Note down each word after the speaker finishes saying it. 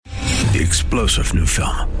The explosive new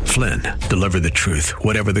film, Flynn, deliver the truth,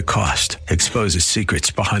 whatever the cost, exposes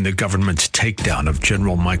secrets behind the government's takedown of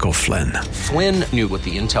General Michael Flynn. Flynn knew what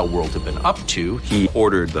the intel world had been up to. He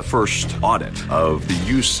ordered the first audit of the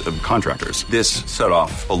use of contractors. This set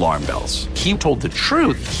off alarm bells. He told the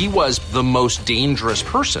truth. He was the most dangerous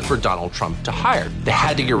person for Donald Trump to hire. They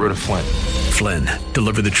had to get rid of Flynn. Flynn,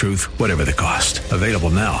 deliver the truth, whatever the cost. Available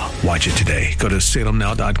now. Watch it today. Go to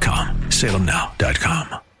salemnow.com.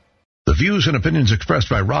 salemnow.com. The views and opinions expressed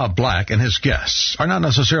by Rob Black and his guests are not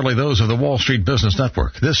necessarily those of the Wall Street Business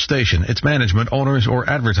Network, this station, its management, owners, or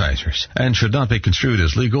advertisers, and should not be construed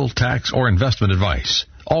as legal, tax, or investment advice.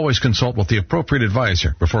 Always consult with the appropriate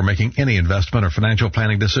advisor before making any investment or financial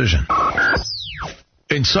planning decision.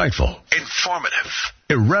 Insightful, informative,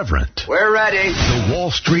 irreverent. We're ready. The Wall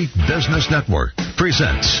Street Business Network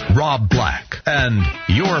presents Rob Black and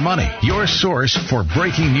Your Money, your source for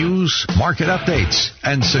breaking news, market updates,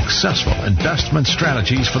 and successful investment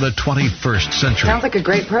strategies for the 21st century. Sounds like a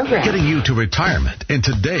great program. Getting you to retirement in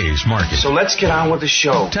today's market. So let's get on with the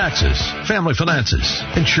show. Taxes, family finances,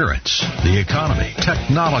 insurance, the economy,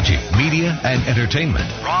 technology, media, and entertainment.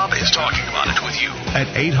 Rob is talking about it with you at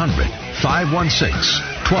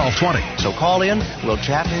 800-516-1220. So call in, we'll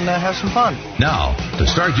chat and have some fun. Now, to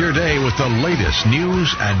start your day with the latest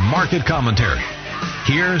news and market commentary,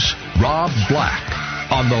 here's Rob Black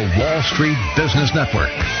on the Wall Street Business Network.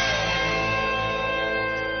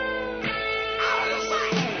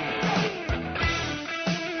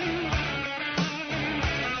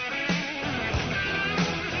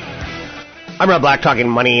 I'm Rob Black, talking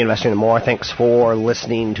money, investing, and more. Thanks for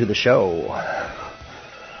listening to the show.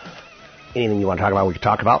 Anything you want to talk about, we can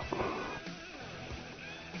talk about.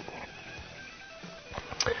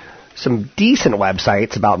 Some decent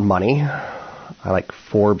websites about money. I like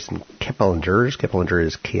Forbes and Kiplinger's. Kiplinger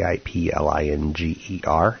is Kiplinger.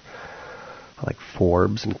 I like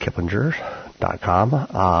Forbes and Kiplinger.com.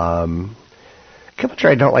 Kiplinger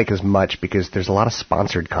I don't like as much because there's a lot of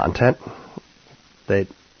sponsored content that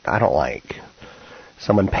I don't like.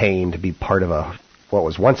 Someone paying to be part of what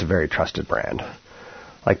was once a very trusted brand. I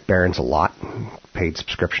like Barron's a lot. Paid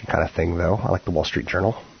subscription kind of thing, though. I like the Wall Street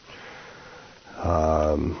Journal.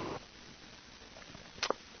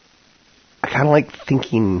 I kind of like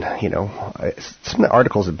thinking, some of the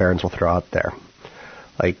articles that Barron's will throw out there.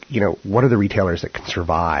 Like, what are the retailers that can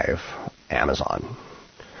survive Amazon?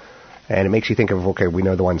 And it makes you think of, okay, we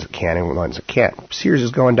know the ones that can and the ones that can't. Sears is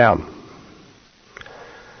going down.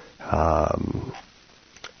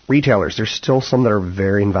 Retailers, there's still some that are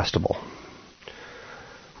very investable.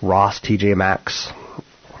 Ross, TJ Maxx,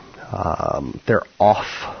 they're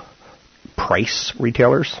off-price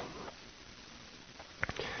retailers.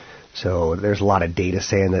 So there's a lot of data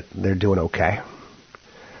saying that they're doing okay.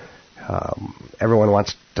 Everyone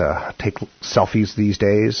wants to take selfies these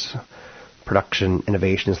days. Production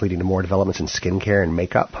innovation is leading to more developments in skincare and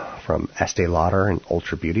makeup from Estee Lauder and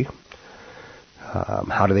Ultra Beauty.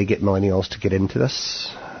 How do they get millennials to get into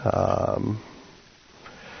this?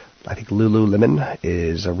 I think Lululemon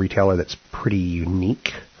is a retailer that's pretty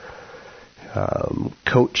unique.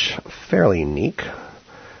 Coach, fairly unique,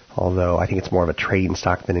 although I think it's more of a trading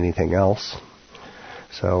stock than anything else.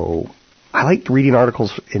 So I like reading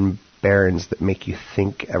articles in Barron's that make you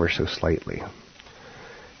think ever so slightly.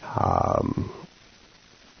 I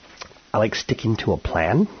like sticking to a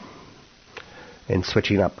plan and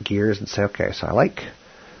switching up gears and say, okay, so I like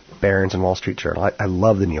Barron's and Wall Street Journal. I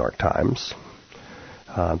love the New York Times.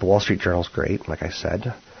 The Wall Street Journal's great, like I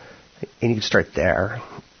said. And you can start there.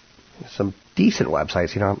 Some decent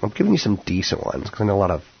websites, I'm giving you some decent ones because I know a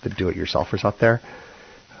lot of the do-it-yourselfers out there.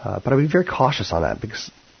 But I'd be very cautious on that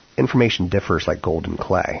because information differs like gold and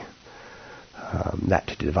clay. That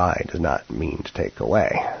to divide does not mean to take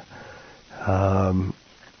away. One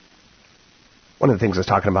of the things I was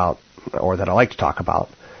talking about, or that I like to talk about,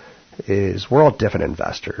 is we're all different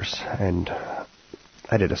investors. And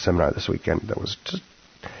I did a seminar this weekend that was just...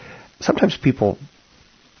 Sometimes people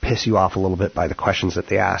piss you off a little bit by the questions that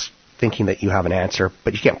they ask, thinking that you have an answer,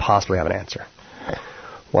 but you can't possibly have an answer.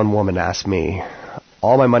 One woman asked me,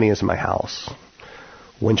 all my money is in my house.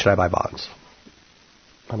 When should I buy bonds?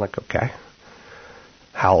 I'm like, okay.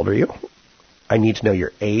 How old are you? I need to know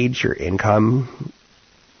your age, your income,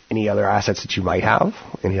 any other assets that you might have,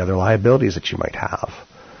 any other liabilities that you might have.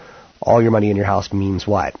 All your money in your house means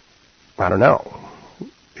what? I don't know.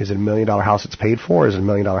 Is it $1 million house that's paid for? Is it $1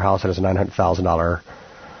 million house that has a $900,000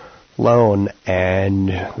 loan and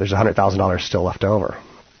there's $100,000 still left over?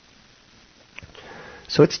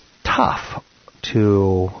 So it's tough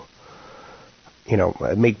to,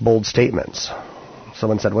 make bold statements.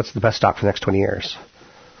 Someone said, what's the best stock for the next 20 years?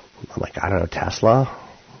 like, I don't know, Tesla,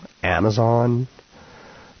 Amazon,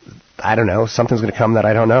 I don't know, something's going to come that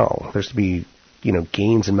I don't know. There's to be,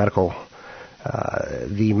 gains in medical.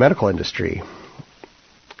 The medical industry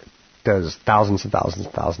does thousands and thousands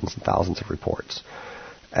and thousands and thousands of reports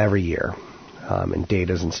every year, and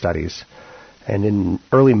datas and studies. And in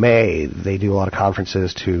early May, they do a lot of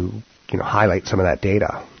conferences to, highlight some of that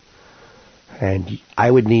data. And I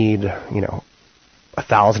would need,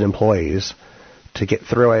 1,000 employees to get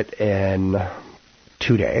through it in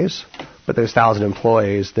 2 days. But those 1,000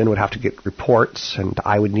 employees then would have to get reports, and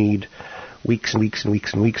I would need weeks and weeks and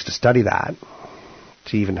weeks and weeks to study that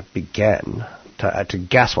to even begin to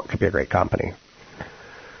guess what could be a great company.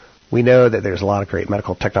 We know that there's a lot of great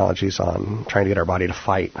medical technologies on trying to get our body to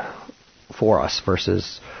fight for us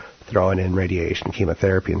versus throwing in radiation,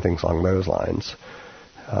 chemotherapy, and things along those lines.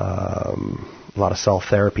 A lot of cell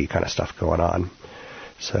therapy kind of stuff going on.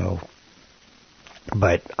 So,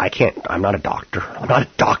 but I'm not a doctor.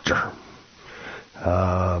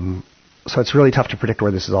 So it's really tough to predict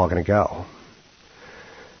where this is all going to go.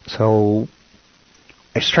 So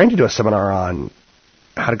I was trying to do a seminar on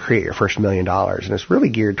how to create your first $1 million, and it's really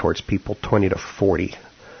geared towards people 20 to 40.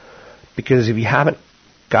 Because if you haven't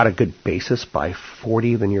got a good basis by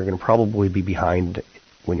 40, then you're going to probably be behind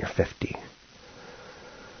when you're 50.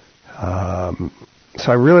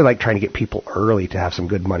 So I really like trying to get people early to have some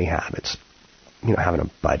good money habits. Having a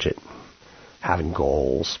budget, having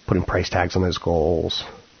goals, putting price tags on those goals,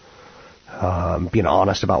 being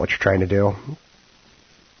honest about what you're trying to do,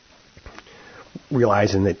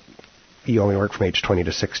 realizing that you only work from age 20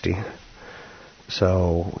 to 60.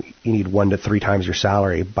 So you need 1 to 3 times your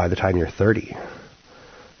salary by the time you're 30.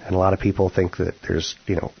 And a lot of people think that there's,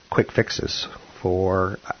 quick fixes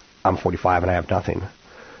for, I'm 45 and I have nothing.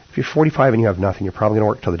 If you're 45 and you have nothing, you're probably going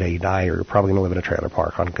to work till the day you die, or you're probably going to live in a trailer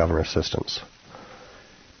park on government assistance.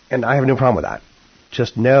 And I have no problem with that.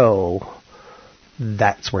 Just know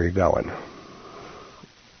that's where you're going.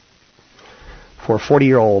 For a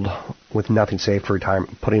 40-year-old with nothing saved for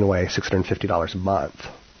retirement, putting away $650 a month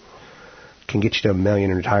can get you to $1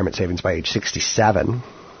 million in retirement savings by age 67.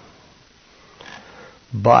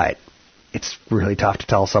 But it's really tough to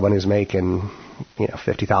tell someone who's making,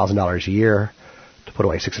 $50,000 a year to put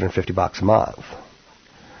away $650 a month.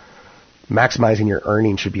 Maximizing your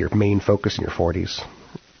earnings should be your main focus in your 40s.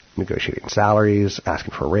 Negotiating salaries,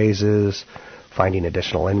 asking for raises, finding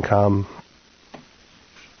additional income.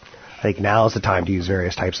 I think now is the time to use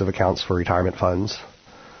various types of accounts for retirement funds.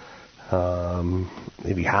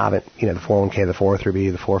 If you haven't, the 401k, the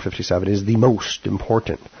 403b, the 457 is the most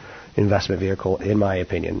important investment vehicle, in my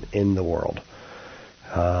opinion, in the world.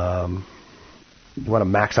 You want to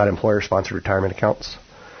max out employer-sponsored retirement accounts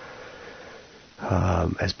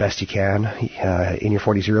as best you can. In your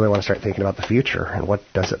 40s, you really want to start thinking about the future and what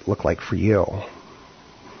does it look like for you.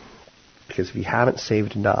 Because if you haven't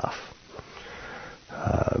saved enough,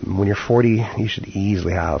 when you're 40, you should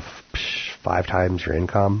easily have 5 times your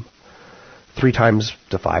income, 3 times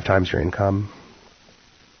to 5 times your income.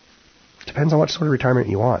 Depends on what sort of retirement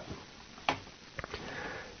you want.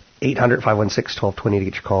 800-516-1220 to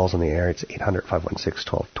get your calls on the air. It's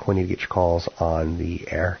 800-516-1220 to get your calls on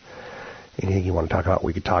the air. Anything you want to talk about,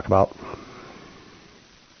 we could talk about.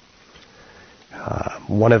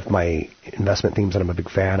 One of my investment themes that I'm a big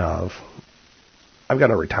fan of, I've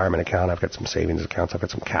got a retirement account, I've got some savings accounts, I've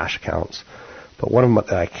got some cash accounts. But one of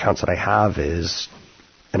the accounts that I have is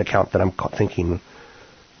an account that I'm thinking,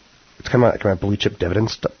 it's kind of like my blue chip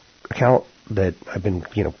dividends account that I've been,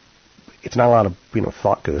 it's not a lot of,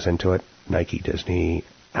 thought goes into it. Nike, Disney,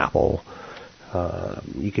 Apple.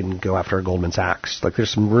 You can go after a Goldman Sachs. Like,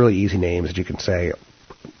 there's some really easy names that you can say,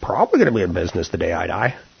 probably going to be in business the day I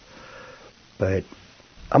die. But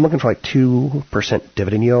I'm looking for like 2%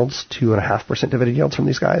 dividend yields, 2.5% dividend yields from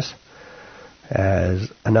these guys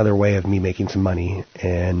as another way of me making some money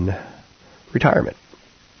in retirement.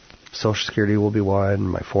 Social Security will be one.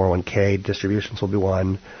 My 401k distributions will be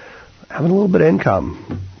one. Having a little bit of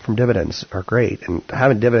income from dividends are great. And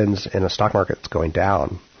having dividends in a stock market that's going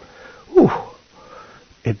down,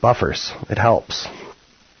 it buffers. It helps.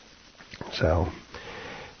 So,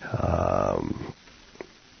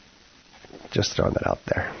 just throwing that out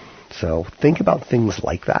there. So think about things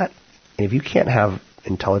like that. And if you can't have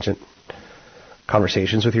intelligent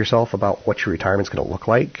conversations with yourself about what your retirement's going to look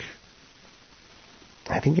like,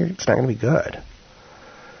 I think it's not going to be good.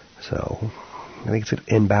 So I think it's going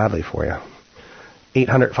to end badly for you.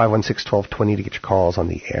 800-516-1220 to get your calls on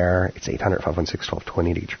the air. It's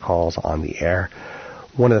 800-516-1220 to get your calls on the air.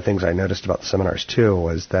 One of the things I noticed about the seminars, too,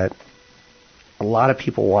 was that a lot of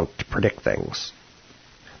people want to predict things.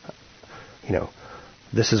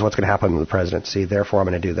 this is what's going to happen in the presidency, therefore I'm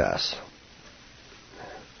going to do this.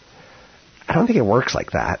 I don't think it works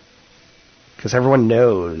like that, because everyone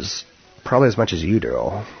knows probably as much as you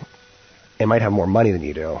do. It might have more money than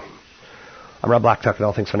you do. I'm Rob Black, talking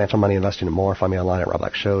all things financial, money, investing, and more. Find me online at Rob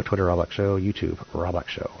Black Show, Twitter, Rob Black Show, YouTube, Rob Black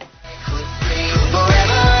Show.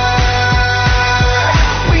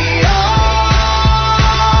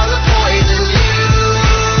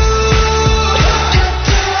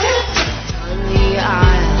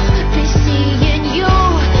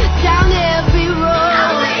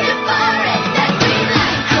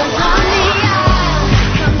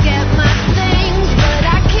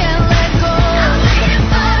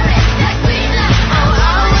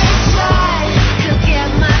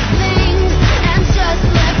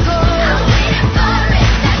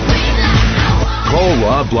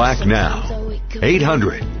 Rob Black now.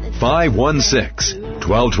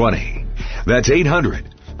 800-516-1220. That's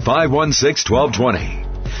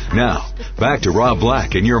 800-516-1220. Now, back to Rob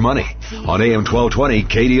Black and Your Money on AM 1220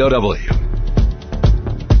 KDOW.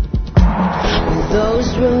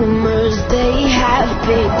 Those rumors, they have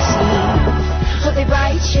big teeth. Hope they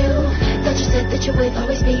bite you. Don't you think that you would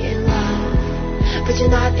always be in love, but you're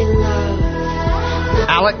not in love.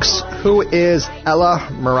 Alex, who is Ella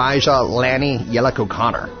Marijah Lanny Yellick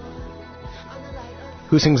O'Connor?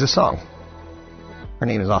 Who sings this song? Her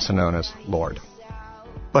name is also known as Lorde,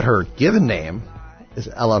 but her given name is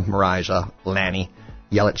Ella Marijah Lanny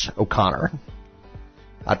Yellick O'Connor.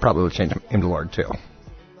 I'd probably change him to Lorde too,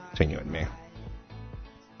 between you and me.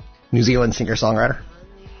 New Zealand singer-songwriter.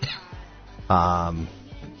 I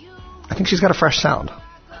think she's got a fresh sound.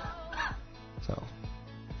 So,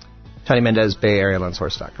 Tony Mendez, Bay Area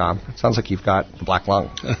LoanSource.com. It sounds like you've got the black lung.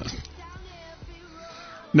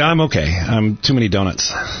 No, I'm okay. I'm too many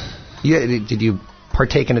donuts. Did you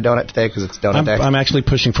partake in a donut today because it's donut day? I'm actually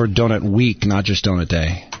pushing for donut week, not just donut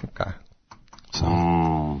day. Okay.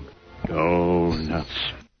 So. Donuts.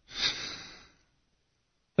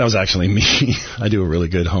 That was actually me. I do a really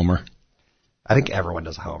good homer. I think everyone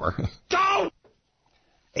does a homer.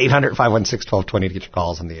 800-516-1220 to get your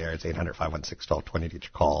calls on the air. It's 800-516-1220 to get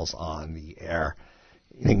your calls on the air.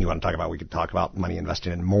 Anything you want to talk about, we could talk about money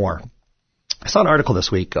investing and more. I saw an article this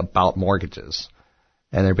week about mortgages,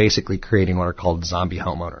 and they're basically creating what are called zombie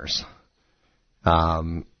homeowners.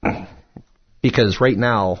 Because right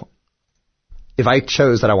now, if I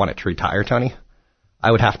chose that I wanted to retire, Tony,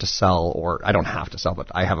 I would have to sell, or I don't have to sell, but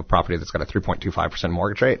I have a property that's got a 3.25%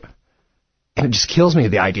 mortgage rate. And it just kills me,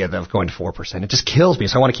 the idea of going to 4%. It just kills me,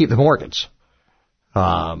 so I want to keep the mortgage.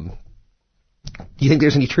 Do you think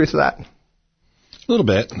there's any truth to that? A little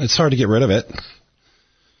bit. It's hard to get rid of it.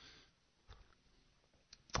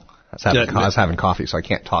 I was having coffee, so I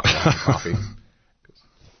can't talk about coffee.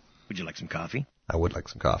 Would you like some coffee? I would like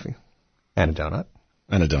some coffee. And a donut.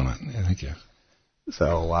 And a donut. Yeah, thank you.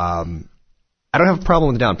 So, I don't have a problem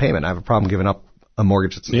with the down payment. I have a problem giving up a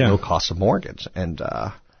mortgage that's no cost of mortgage. And,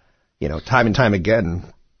 time and time again,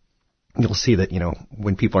 you'll see that,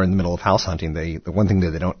 when people are in the middle of house hunting, the one thing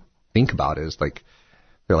that they don't think about is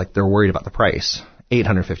they're worried about the price,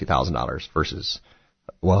 $850,000 versus,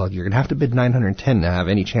 well, you're going to have to bid $910 to have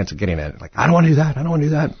any chance of getting it. Like, I don't want to do that. I don't want to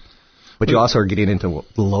do that. But you also are getting into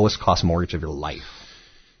the lowest cost mortgage of your life.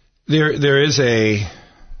 There is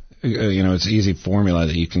it's an easy formula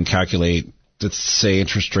that you can calculate. Let's say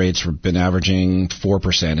interest rates have been averaging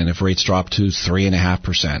 4%, and if rates drop to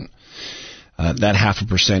 3.5%, that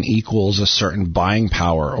 0.5% equals a certain buying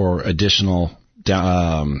power or additional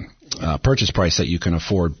purchase price that you can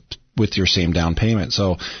afford with your same down payment.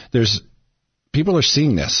 So people are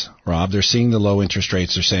seeing this, Rob. They're seeing the low interest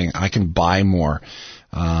rates. They're saying, I can buy more.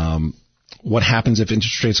 What happens if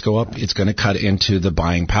interest rates go up? It's going to cut into the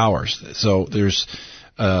buying powers. So there's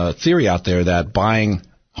a theory out there that buying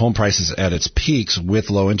home prices at its peaks with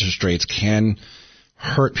low interest rates can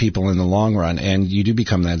hurt people in the long run, and you do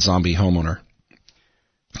become that zombie homeowner.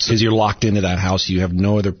 Because you're locked into that house. You have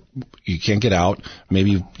you can't get out.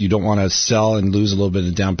 Maybe you don't want to sell and lose a little bit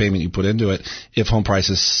of down payment you put into it if home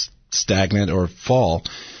prices stagnate or fall.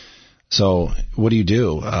 So what do?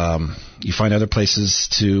 You find other places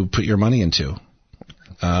to put your money into.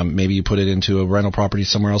 Maybe you put it into a rental property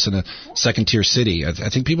somewhere else in a second-tier city. I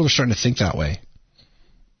think people are starting to think that way.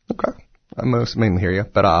 Okay. I mainly hear you.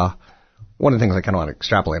 But one of the things I kind of want to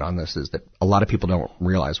extrapolate on this is that a lot of people don't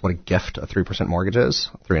realize what a gift a 3% mortgage is,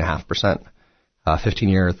 3.5%,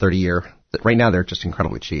 15-year, 30-year. Right now, they're just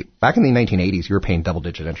incredibly cheap. Back in the 1980s, you were paying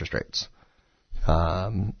double-digit interest rates.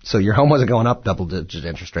 So your home wasn't going up double-digit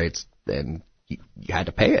interest rates, and you had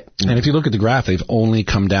to pay it. And if you look at the graph, they've only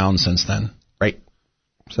come down since then. Right.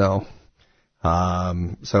 So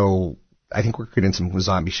I think we're creating some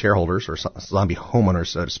zombie shareholders or zombie homeowners,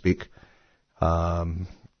 so to speak.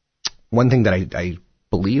 One thing that I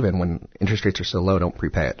believe in when interest rates are so low, don't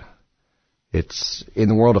prepay it. It's in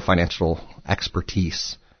the world of financial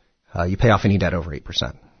expertise. You pay off any debt over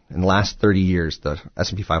 8%. In the last 30 years, the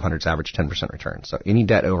S&P 500's averaged 10% return. So any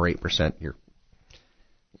debt over 8%,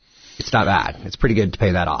 it's not bad. It's pretty good to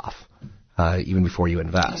pay that off, even before you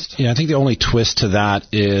invest. Yeah, I think the only twist to that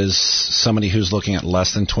is somebody who's looking at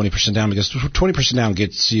less than 20% down, because 20% down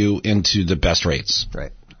gets you into the best rates.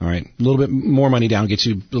 Right. All right. A little bit more money down gets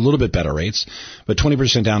you a little bit better rates, but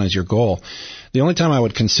 20% down is your goal. The only time I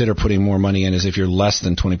would consider putting more money in is if you're less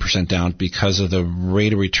than 20% down because of the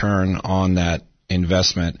rate of return on that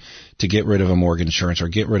investment to get rid of a mortgage insurance or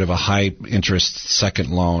get rid of a high interest second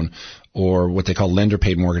loan or what they call lender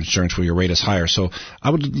paid mortgage insurance where your rate is higher. So I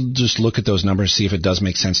would just look at those numbers, see if it does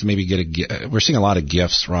make sense to maybe we're seeing a lot of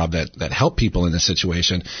gifts, Rob, that help people in this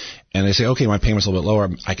situation. And they say, okay, my payment's a little bit lower.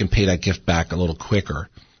 I can pay that gift back a little quicker.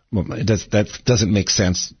 Well, that doesn't make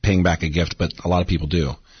sense paying back a gift, but a lot of people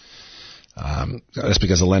do. That's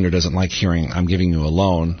because the lender doesn't like hearing, I'm giving you a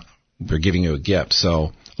loan, they're giving you a gift.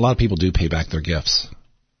 So a lot of people do pay back their gifts.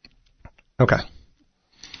 Okay.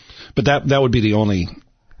 But that would be the only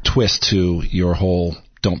twist to your whole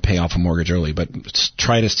don't pay off a mortgage early, but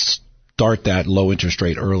try to start that low interest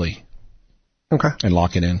rate early. Okay. And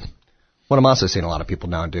lock it in. What I'm also seeing a lot of people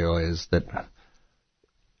now do is that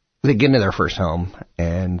they get into their first home,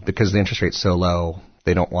 and because the interest rate's so low,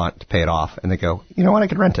 they don't want to pay it off, and they go, you know what, I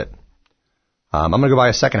could rent it. I'm going to go buy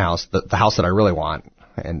a second house, the house that I really want,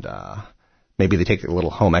 and maybe they take a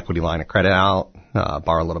little home equity line of credit out,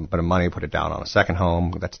 borrow a little bit of money, put it down on a second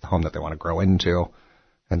home. That's the home that they want to grow into,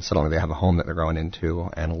 and suddenly they have a home that they're growing into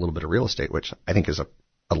and a little bit of real estate, which I think is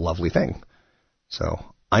a lovely thing. So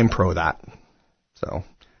I'm pro that. So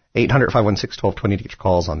 800-516-1220 to get your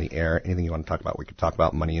calls on the air. Anything you want to talk about, we could talk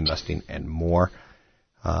about money, investing, and more.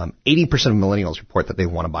 80% of millennials report that they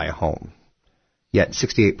want to buy a home, yet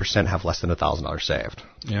 68% have less than $1,000 saved.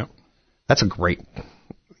 Yeah, that's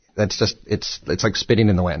it's like spitting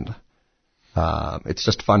in the wind. It's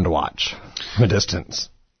just fun to watch from a distance.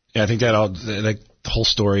 Yeah, I think that the whole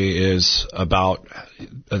story is about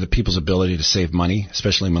the people's ability to save money,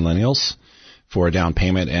 especially millennials, for a down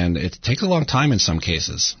payment, and it takes a long time in some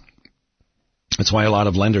cases. That's why a lot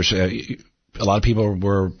of lenders, a lot of people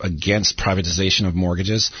were against privatization of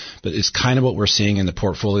mortgages, but it's kind of what we're seeing in the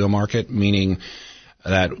portfolio market, meaning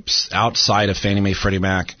that outside of Fannie Mae, Freddie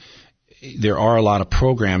Mac, there are a lot of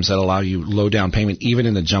programs that allow you low down payment, even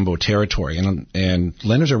in the jumbo territory. And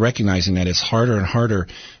lenders are recognizing that it's harder and harder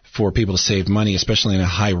for people to save money, especially in a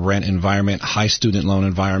high rent environment, high student loan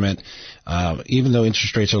environment. Even though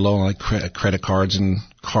interest rates are low on like credit cards and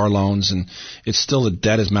car loans, and it's still the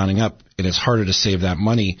debt is mounting up, and it's harder to save that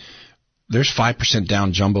money. There's 5%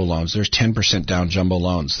 down jumbo loans. There's 10% down jumbo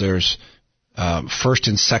loans. There's first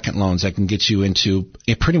and second loans that can get you into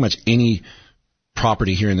pretty much any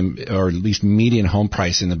property here or at least median home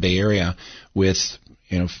price in the Bay Area with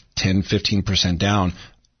 10, 15% down.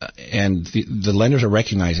 And the lenders are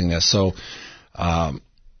recognizing this. So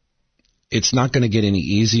it's not going to get any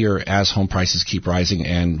easier as home prices keep rising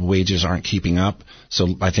and wages aren't keeping up.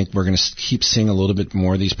 So I think we're going to keep seeing a little bit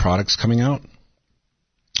more of these products coming out.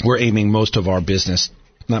 We're aiming most of our business,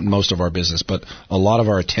 not most of our business, but a lot of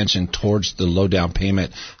our attention towards the low down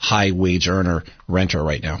payment, high wage earner renter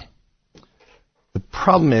right now. The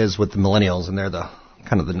problem is with the millennials, and they're the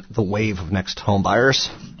wave of next home buyers,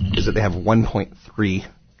 is that they have $1.3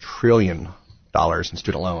 trillion in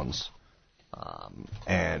student loans.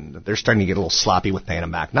 And they're starting to get a little sloppy with paying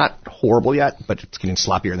them back. Not horrible yet, but it's getting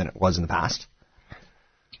sloppier than it was in the past.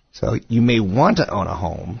 So you may want to own a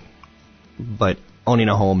home, but owning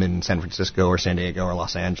a home in San Francisco or San Diego or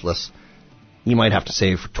Los Angeles, you might have to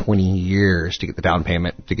save for 20 years to get the down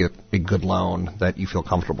payment to get a good loan that you feel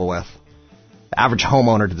comfortable with. The average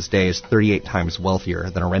homeowner to this day is 38 times wealthier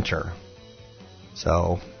than a renter.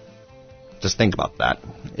 So just think about that.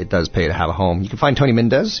 It does pay to have a home. You can find Tony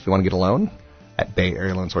Mendez if you want to get a loan at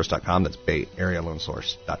BayAreaLoanSource.com. That's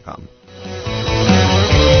BayAreaLoanSource.com.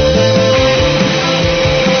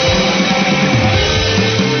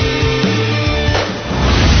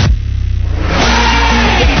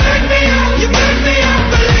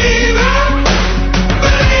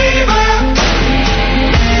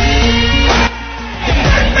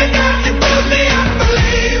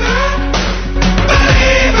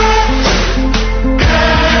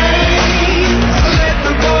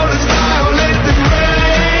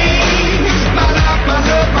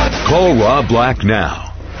 Call Rob Black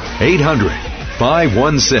now.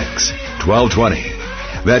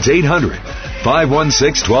 800-516-1220. That's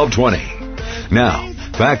 800-516-1220. Now,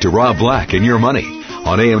 back to Rob Black and Your Money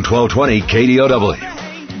on AM 1220 KDOW.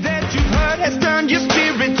 That you've heard has turned your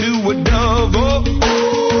spirit to a dove. Oh,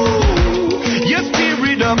 ooh, your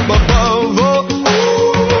spirit up above. Oh, ooh.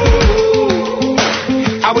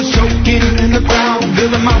 I was choking in the ground,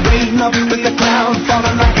 feeling my weight up in the clouds,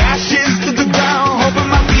 falling like ashes to the ground, hoping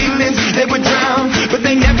my feelings they would drown, but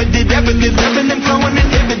they never did, ebbing and flowing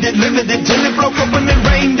inhibited, limited till it broke up and it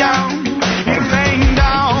rained down, like.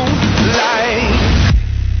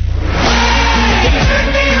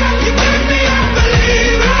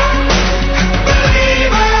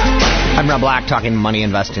 I'm Rob Black, talking money,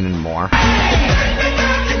 investing, and more.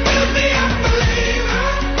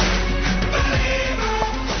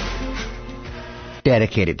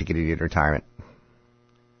 Dedicated to getting you to retirement.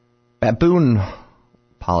 Baboon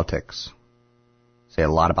politics say a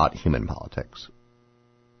lot about human politics.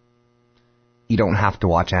 You don't have to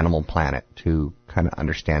watch Animal Planet to kind of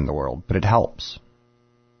understand the world, but it helps.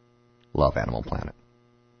 Love Animal Planet.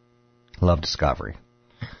 Love Discovery.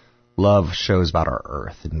 Love shows about our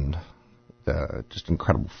Earth and the just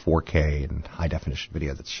incredible 4K and high-definition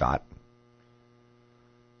video that's shot.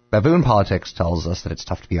 Baboon politics tells us that it's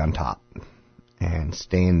tough to be on top. And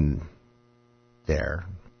staying there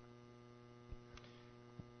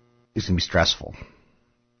is going to be stressful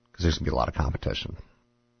because there's going to be a lot of competition.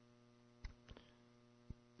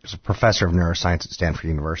 There's a professor of neuroscience at Stanford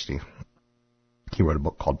University. He wrote a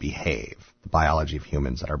book called Behave, The Biology of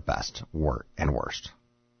Humans at Our Best and Worst.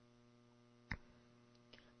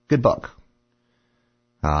 Good book.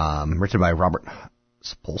 Written by Robert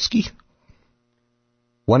Sapolsky.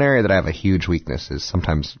 One area that I have a huge weakness is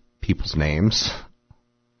sometimes people's names.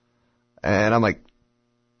 And I'm like,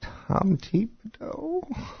 Tom Thibodeau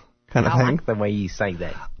kind of thing. I like the way you say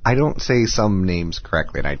that. I don't say some names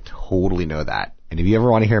correctly, and I totally know that. And if you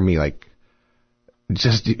ever want to hear me, like,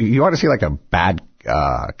 just, you want to see, like, a bad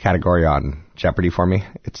category on Jeopardy for me?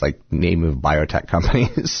 It's like name of biotech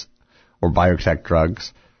companies or biotech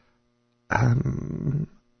drugs. I'm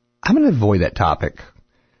going to avoid that topic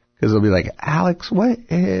because it'll be like, Alex, what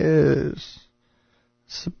is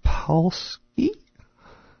Sapolsky?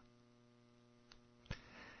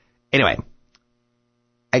 Anyway,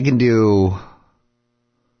 I can do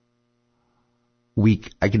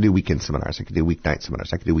weekend seminars. I can do weeknight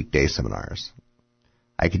seminars. I can do weekday seminars.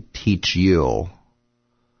 I could teach you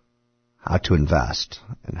how to invest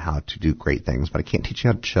and how to do great things, but I can't teach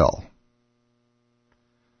you how to chill.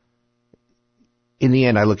 In the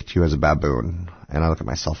end, I look at you as a baboon, and I look at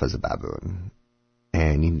myself as a baboon,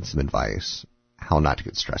 and you need some advice how not to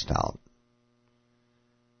get stressed out.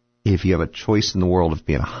 If you have a choice in the world of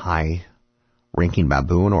being a high-ranking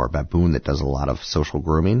baboon or a baboon that does a lot of social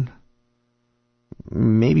grooming,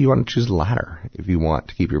 maybe you want to choose the latter if you want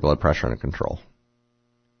to keep your blood pressure under control.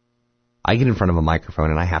 I get in front of a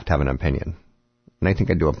microphone, and I have to have an opinion, and I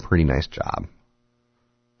think I do a pretty nice job.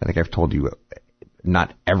 I think I've told you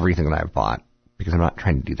not everything that I've bought, because I'm not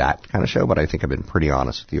trying to do that kind of show, but I think I've been pretty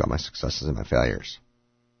honest with you on my successes and my failures.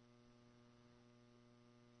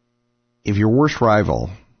 If your worst rival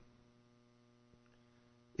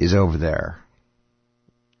is over there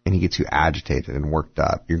and he gets you agitated and worked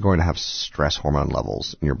up, you're going to have stress hormone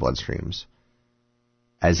levels in your bloodstreams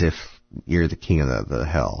as if you're the king of the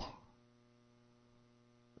hill.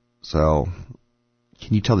 So,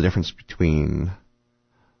 can you tell the difference between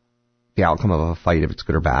the outcome of a fight, if it's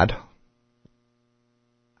good or bad?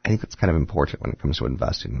 I think that's kind of important when it comes to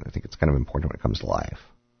investing. I think it's kind of important when it comes to life.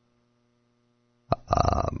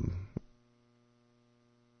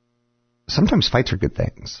 Sometimes fights are good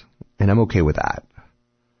things, and I'm okay with that,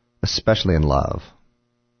 especially in love.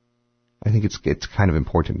 I think it's kind of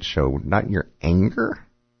important to show not your anger,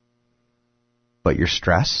 but your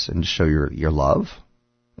stress, and to show your love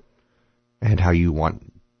and how you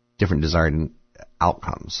want different desired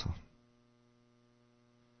outcomes.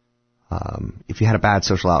 If you had a bad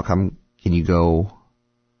social outcome, can you go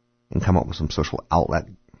and come up with some social outlet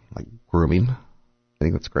like grooming? I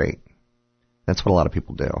think that's great. That's what a lot of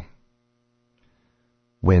people do.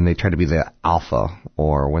 When they try to be the alpha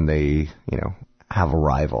or when they, have a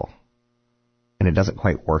rival and it doesn't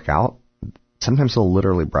quite work out, sometimes they'll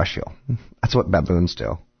literally brush you. That's what baboons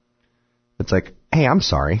do. It's like, hey, I'm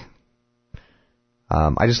sorry.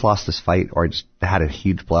 I just lost this fight, or I just had a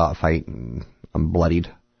huge blowout fight and I'm bloodied.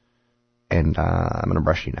 And I'm going to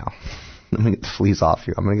brush you now. I'm going to get the fleas off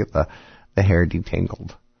you. I'm going to get the hair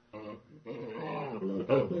detangled.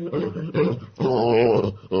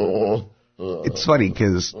 It's funny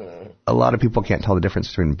because a lot of people can't tell the difference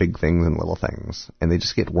between big things and little things, and they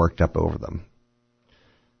just get worked up over them.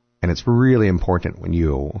 And it's really important when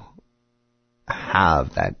you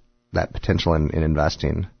have that that potential in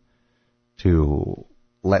investing to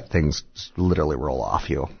let things literally roll off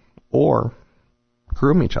you or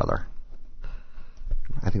groom each other.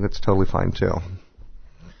 I think that's totally fine too. I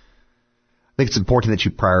think it's important that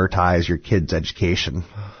you prioritize your kids' education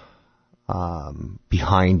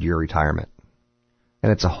behind your retirement.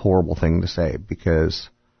 And it's a horrible thing to say because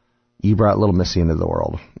you brought little Missy into the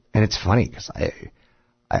world. And it's funny because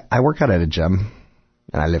I work out at a gym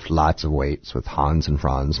and I lift lots of weights with Hans and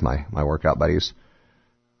Franz, my workout buddies.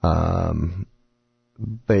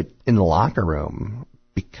 But in the locker room,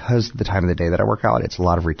 because of the time of the day that I work out, it's a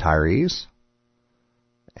lot of retirees.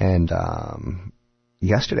 And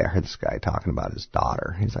yesterday I heard this guy talking about his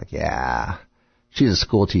daughter. He's like, yeah, she's a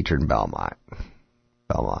school teacher in Belmont.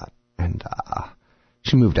 And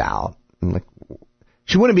she moved out. And like,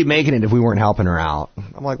 she wouldn't be making it if we weren't helping her out.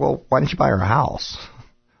 I'm like, well, why didn't you buy her a house?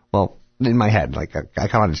 Well, in my head, like, I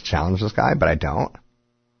kind of just challenge this guy, but I don't.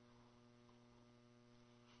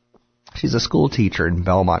 She's a school teacher in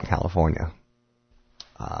Belmont, California,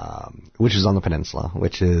 which is on the peninsula,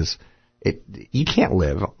 you can't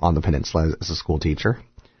live on the peninsula as a school teacher.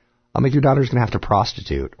 If your daughter's going to have to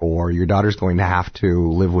prostitute, or your daughter's going to have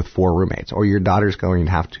to live with 4 roommates, or your daughter's going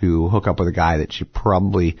to have to hook up with a guy that she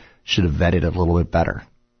probably should have vetted a little bit better.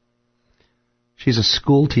 She's a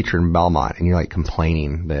school teacher in Belmont, and you're like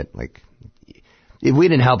complaining that like if we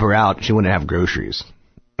didn't help her out, she wouldn't have groceries.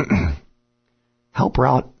 Help her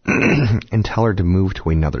out and tell her to move to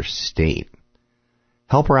another state.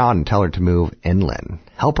 Help her out and tell her to move inland.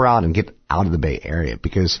 Help her out and get out of the Bay Area,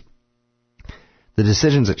 because the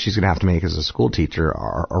decisions that she's going to have to make as a school teacher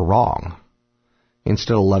are wrong.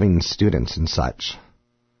 Instead of loving students and such,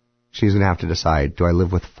 she's going to have to decide, do I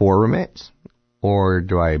live with 4 roommates? Or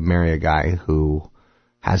do I marry a guy who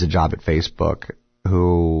has a job at Facebook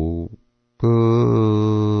who I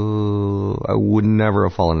would never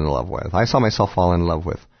have fallen in love with? I saw myself fall in love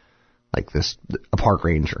with a park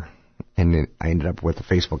ranger, and I ended up with a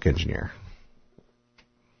Facebook engineer.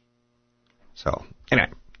 So, anyway.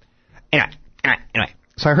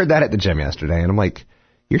 So I heard that at the gym yesterday, and I'm like,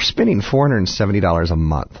 you're spending $470 a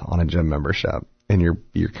month on a gym membership, and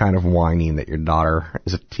you're kind of whining that your daughter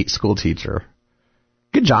is a school teacher.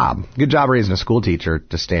 Good job raising a school teacher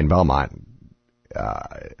to stay in Belmont,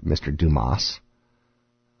 Mr. Dumas.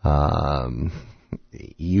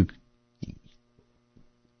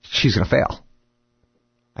 She's gonna fail.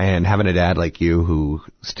 And having a dad like you who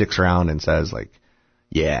sticks around and says like,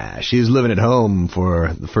 yeah, she's living at home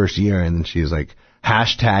for the first year, and then she's like,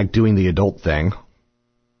 hashtag doing the adult thing.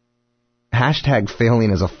 Hashtag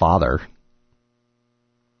failing as a father.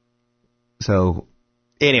 So,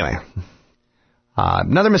 anyway.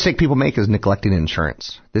 Another mistake people make is neglecting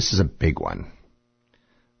insurance. This is a big one.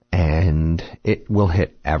 And it will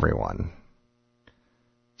hit everyone.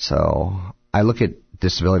 So, I look at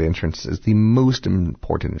disability insurance as the most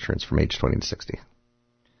important insurance from age 20 to 60.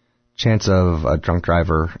 Chance of a drunk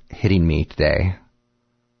driver hitting me today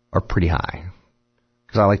are pretty high.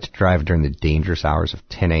 Because I like to drive during the dangerous hours of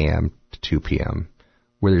 10 a.m. to 2 p.m.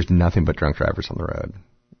 where there's nothing but drunk drivers on the road.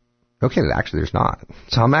 Okay, actually there's not.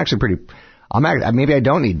 So maybe I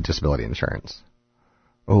don't need disability insurance.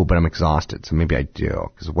 Oh, but I'm exhausted, so maybe I do.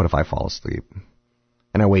 Because what if I fall asleep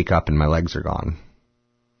and I wake up and my legs are gone?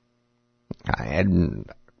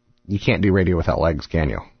 You can't do radio without legs, can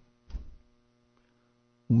you?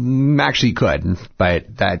 Actually, you could,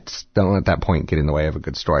 but don't let that point get in the way of a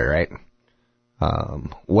good story, right?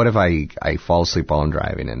 What if I fall asleep while I'm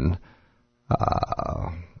driving and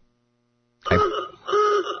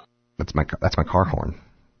that's my car horn.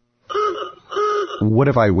 What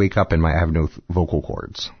if I wake up and I have no vocal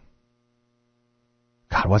cords?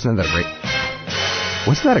 God, wasn't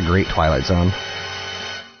that a great Twilight Zone?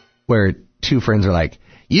 Where 2 friends are like,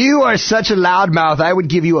 you are such a loudmouth, I would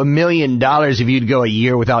give you $1 million if you'd go a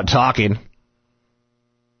year without talking.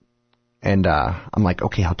 And I'm like,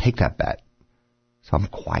 okay, I'll take that bet. So I'm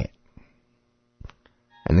quiet.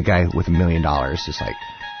 And the guy with $1 million is like,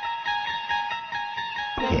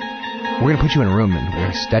 okay, we're going to put you in a room and we're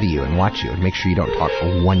going to study you and watch you and make sure you don't talk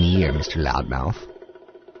for 1 year, Mr. Loudmouth.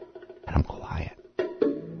 And I'm quiet.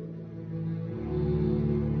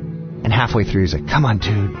 And halfway through, he's like, come on,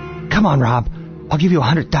 dude. Come on, Rob. I'll give you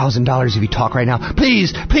 $100,000 if you talk right now.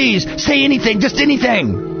 Please, say anything, just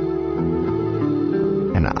anything.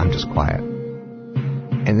 And I'm just quiet.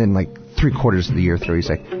 And then like 3/4 of the year through, he's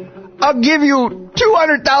like, I'll give you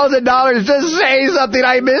 $200,000 to say something.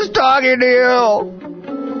 I miss talking to you.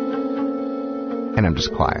 And I'm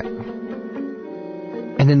just quiet.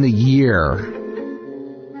 And then the year,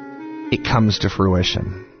 it comes to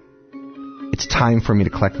fruition. It's time for me to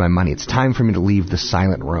collect my money. It's time for me to leave the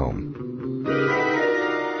silent room.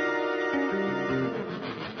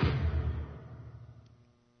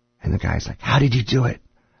 And the guy's like, how did you do it?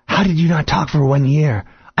 How did you not talk for 1 year?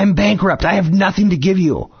 I'm bankrupt. I have nothing to give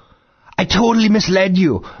you. I totally misled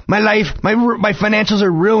you. My life, my financials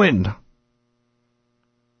are ruined.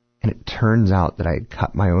 And it turns out that I had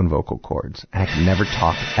cut my own vocal cords, and I could never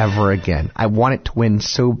talk ever again. I wanted to win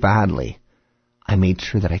so badly. I made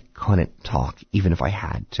sure that I couldn't talk, even if I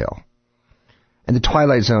had to. And the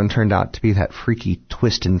Twilight Zone turned out to be that freaky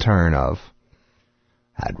twist and turn of,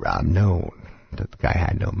 had Rob known that the guy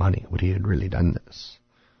had no money, would he have really done this?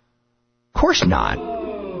 Of course not.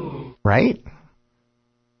 Right?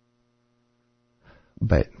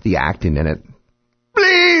 But the acting in it,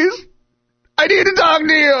 please, I need to talk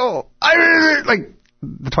to you.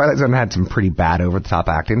 The Twilight Zone had some pretty bad over-the-top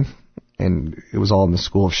acting, and it was all in the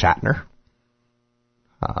school of Shatner,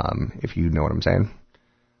 if you know what I'm saying.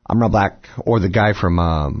 I'm Rob Black, or the guy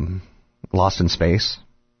from Lost in Space.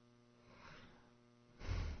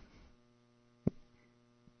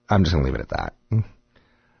 I'm just going to leave it at that.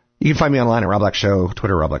 You can find me online at Rob Black Show,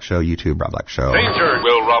 Twitter Rob Black Show, YouTube Rob Black Show. Danger,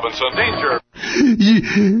 Will Robinson, danger.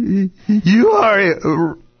 You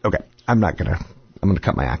are... Okay, I'm going to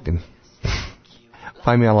cut my acting.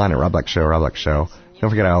 Find me online at Rob Black Show, Rob Black Show. Don't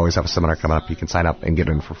forget I always have a seminar coming up. You can sign up and get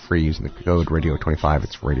in for free using the code Radio25.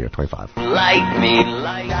 It's Radio25. Like me,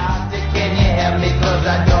 doctor, can you help me? 'Cause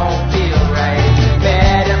I don't feel right.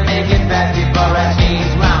 Better make it fast before I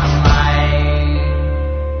change my mind.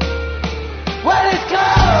 Well, it's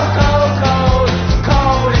cold, cold, cold,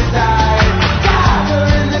 cold inside. Darker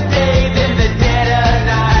in the day than the dead of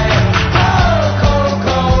night. Cold, cold,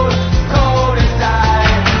 cold, cold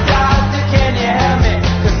inside. Doctor, can you help me?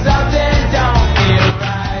 'Cause something don't feel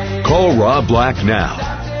right. Call Rob Black now.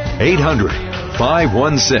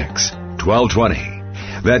 800-516-1220.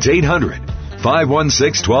 That's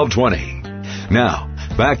 800-516-1220. Now,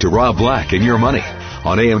 back to Rob Black and Your Money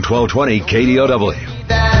on AM 1220 KDOW.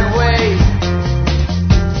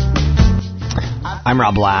 I'm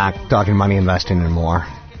Rob Black, talking money, investing, and more.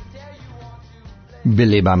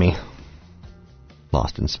 Billy Bummy,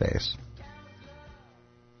 Lost in Space.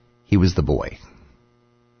 He was the boy.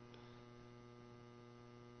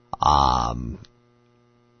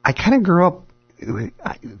 I kind of grew up,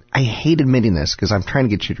 I hate admitting this because I'm trying to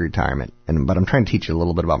get you to retirement, but I'm trying to teach you a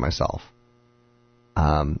little bit about myself.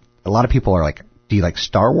 A lot of people are like, do you like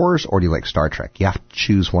Star Wars or do you like Star Trek? You have to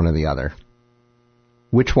choose one or the other.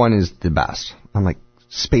 Which one is the best? I'm like,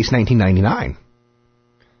 Space 1999.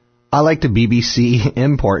 I like the BBC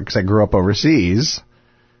import because I grew up overseas,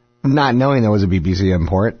 not knowing there was a BBC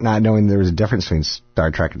import, not knowing there was a difference between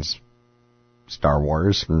Star Trek and Star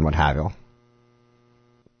Wars and what have you.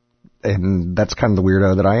 And that's kind of the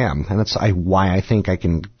weirdo that I am. And that's why I think I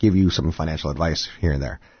can give you some financial advice here and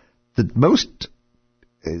there. The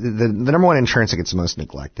number one insurance that gets the most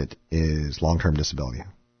neglected is long-term disability.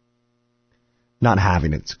 Not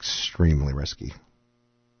having it's extremely risky.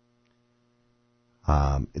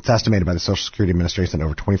 It's estimated by the Social Security Administration that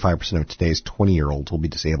over 25% of today's 20-year-olds will be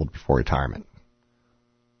disabled before retirement.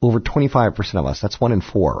 Over 25% of us. That's 1 in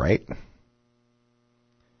 4, right?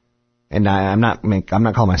 And I'm not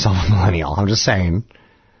calling myself a millennial. I'm just saying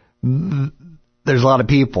there's a lot of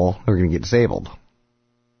people who are going to get disabled.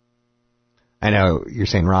 I know you're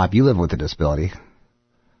saying, Rob, you live with a disability.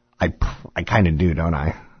 I kind of do, don't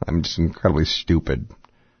I? I'm just incredibly stupid,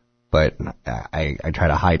 but I try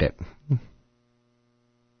to hide it.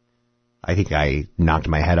 I think I knocked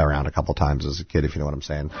my head around a couple times as a kid, if you know what I'm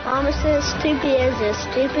saying. Mama says stupid is as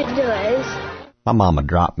stupid does. My mama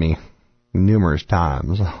dropped me numerous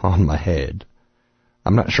times on my head.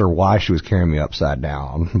 I'm not sure why she was carrying me upside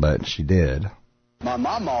down, but she did. My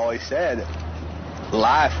mom always said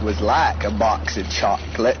life was like a box of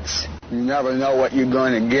chocolates. You never know what you're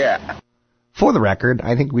going to get. For the record,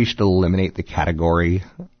 I think we should eliminate the category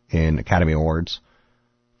in Academy Awards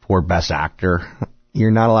for Best Actor.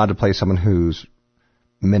 You're not allowed to play someone who's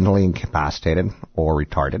mentally incapacitated or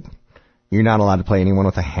retarded. You're not allowed to play anyone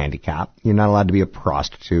with a handicap. You're not allowed to be a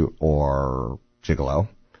prostitute or gigolo.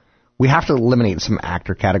 We have to eliminate some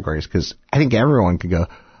actor categories because I think everyone could go,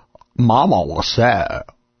 Mama will say,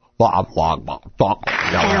 blah, blah, blah, blah.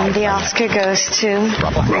 And the Oscar goes to...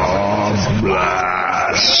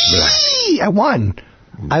 I won.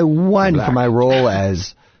 I won for my role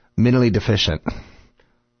as mentally deficient.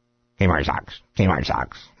 Kmart socks. Kmart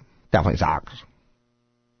socks. Definitely socks.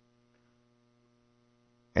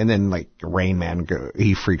 And then, like, Rain Man,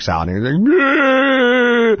 he freaks out, and he's like,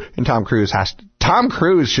 Aah! And Tom Cruise has Tom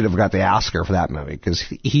Cruise should have got the Oscar for that movie, because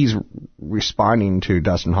he's responding to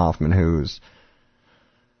Dustin Hoffman, who's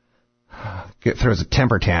throws a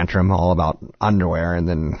temper tantrum all about underwear, and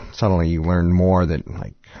then suddenly you learn more that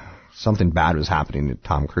like something bad was happening to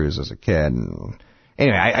Tom Cruise as a kid. And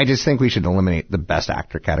anyway, I just think we should eliminate the best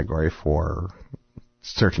actor category for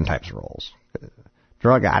certain types of roles.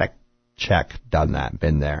 Drug addict, check, done that,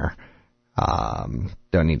 been there.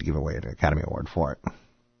 Don't need to give away an Academy Award for it.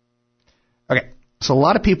 Okay, so a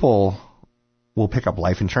lot of people will pick up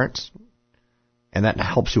life insurance, and that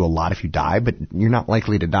helps you a lot if you die, but you're not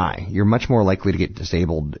likely to die. You're much more likely to get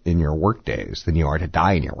disabled in your work days than you are to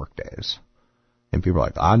die in your work days. And people are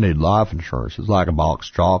like, I need life insurance. It's like a box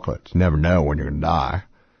of chocolates. You never know when you're going to die.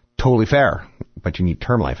 Totally fair, but you need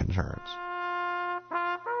term life insurance.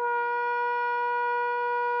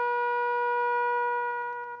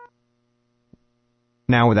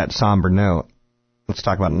 Now, with that somber note, let's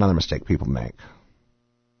talk about another mistake people make.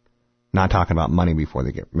 Not talking about money before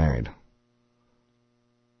they get married.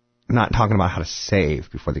 Not talking about how to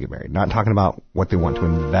save before they get married. Not talking about what they want to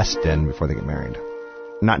invest in before they get married.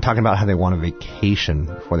 Not talking about how they want a vacation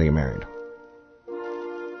before they get married.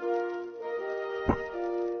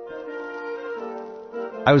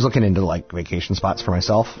 I was looking into like vacation spots for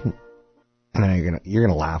myself, and then you're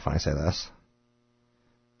gonna laugh when I say this.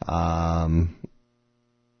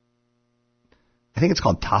 I think it's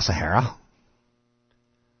called Tassajara,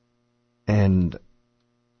 and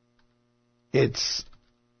it's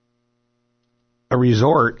a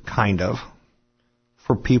resort, kind of,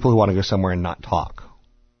 for people who want to go somewhere and not talk.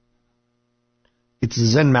 It's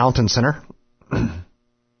Zen Mountain Center,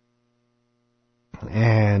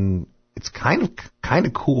 and it's kind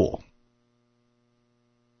of cool.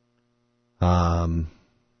 I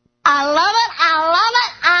love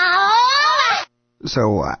it.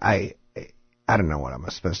 So I don't know what I'm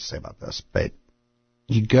supposed to say about this, but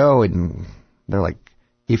you go and they're like,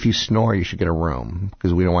 if you snore, you should get a room,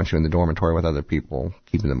 because we don't want you in the dormitory with other people,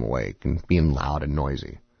 keeping them awake and being loud and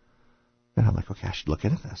noisy. And I'm like, okay, I should look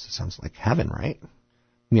into this. It sounds like heaven, right? I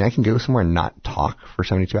mean, I can go somewhere and not talk for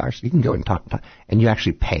 72 hours. You can go and talk, and you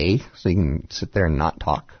actually pay so you can sit there and not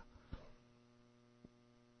talk.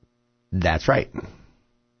 That's right.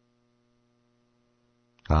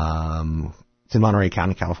 It's in Monterey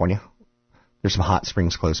County, California. There's some hot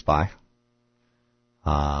springs close by.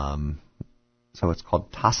 So it's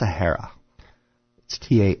called Tassajara. It's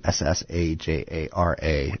Tassajara,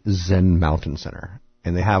 Zen Mountain Center.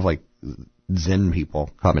 And they have like Zen people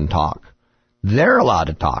come and talk. They're allowed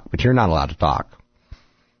to talk, but you're not allowed to talk.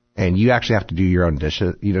 And you actually have to do your own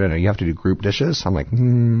dishes. You have to do group dishes. I'm like,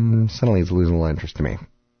 suddenly it's losing a little interest to me.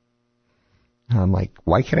 I'm like,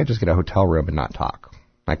 why can't I just get a hotel room and not talk?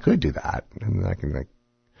 I could do that. And I can like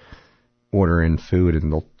order in food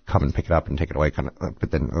and they'll come and pick it up and take it away. But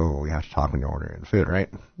then, we have to talk when you're ordering food, right?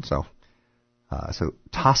 So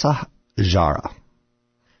Tassajara.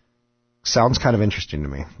 Sounds kind of interesting to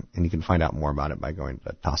me, and you can find out more about it by going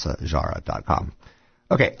to tassajara.com.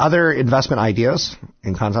 Okay, other investment ideas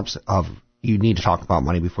and concepts of you need to talk about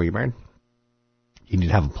money before you're married. You need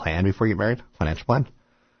to have a plan before you get married, financial plan.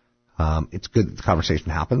 It's good that the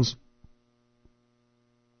conversation happens.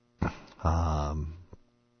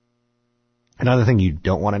 Another thing you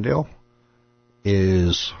don't want to do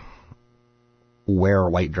is wear a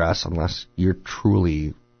white dress unless you're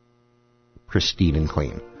truly pristine and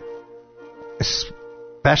clean.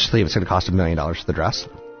 Especially if it's going to cost $1 million for the dress.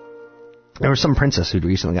 There was some princess who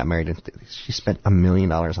recently got married and she spent $1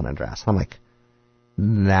 million on a dress. I'm like,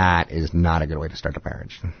 that is not a good way to start a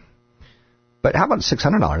marriage. But how about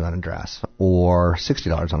 $600 on a dress, or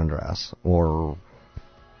 $60 on a dress, or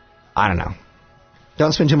I don't know.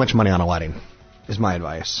 Don't spend too much money on a wedding, is my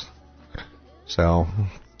advice. So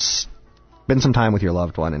spend some time with your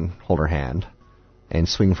loved one and hold her hand and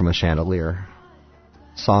swing from a chandelier.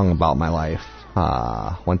 Song about my life.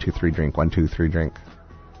 1, 2, 3, drink. 1, 2, 3, drink.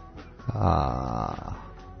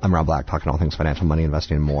 I'm Rob Black, talking all things financial, money,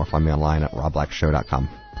 investing, and more. Find me online at robblackshow.com.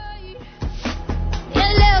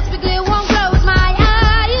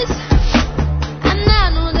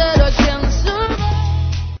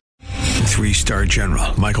 Three-star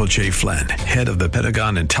General Michael J. Flynn, head of the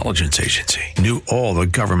Pentagon Intelligence Agency, knew all the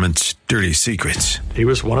government's dirty secrets. He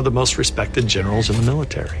was one of the most respected generals in the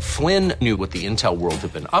military. Flynn knew what the intel world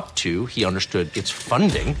had been up to. He understood its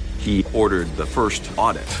funding. He ordered the first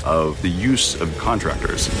audit of the use of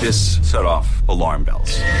contractors. This set off alarm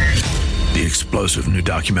bells. The explosive new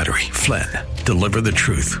documentary, Flynn, Deliver the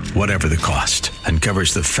Truth, Whatever the Cost,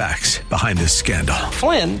 uncovers the facts behind this scandal.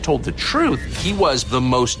 Flynn told the truth. He was the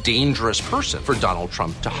most dangerous person for Donald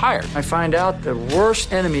Trump to hire. I find out the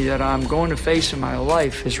worst enemy that I'm going to face in my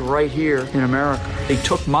life is right here in America. They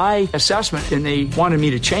took my assessment and they wanted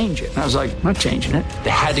me to change it. And I was like, I'm not changing it. They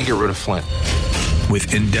had to get rid of Flynn.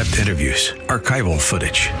 With in-depth interviews, archival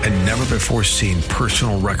footage, and never-before-seen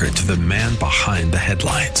personal records of the man behind the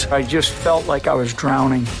headlines. I just felt like I was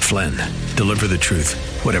drowning. Flynn, Deliver the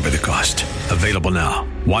Truth, Whatever the Cost. Available now.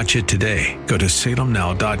 Watch it today. Go to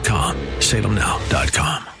salemnow.com.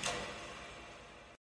 salemnow.com.